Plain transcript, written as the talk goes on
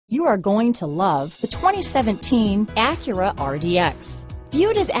You are going to love the 2017 Acura RDX.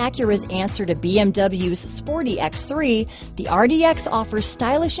 Viewed as Acura's answer to BMW's sporty X3, the RDX offers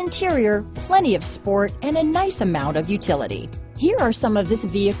stylish interior, plenty of sport, and a nice amount of utility. Here are some of this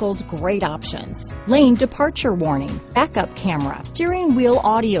vehicle's great options: lane departure warning, backup camera, steering wheel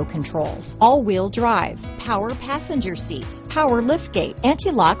audio controls, all-wheel drive, power passenger seat, power liftgate,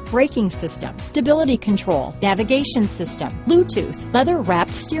 anti-lock braking system, stability control, navigation system, Bluetooth,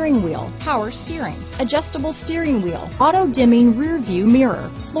 leather-wrapped steering wheel, power steering, adjustable steering wheel, auto-dimming rear-view mirror,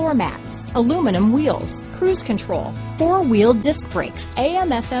 floor mats, aluminum wheels, cruise control, four-wheel disc brakes,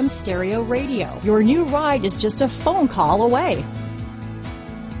 AM/FM stereo radio. Your new ride is just a phone call away.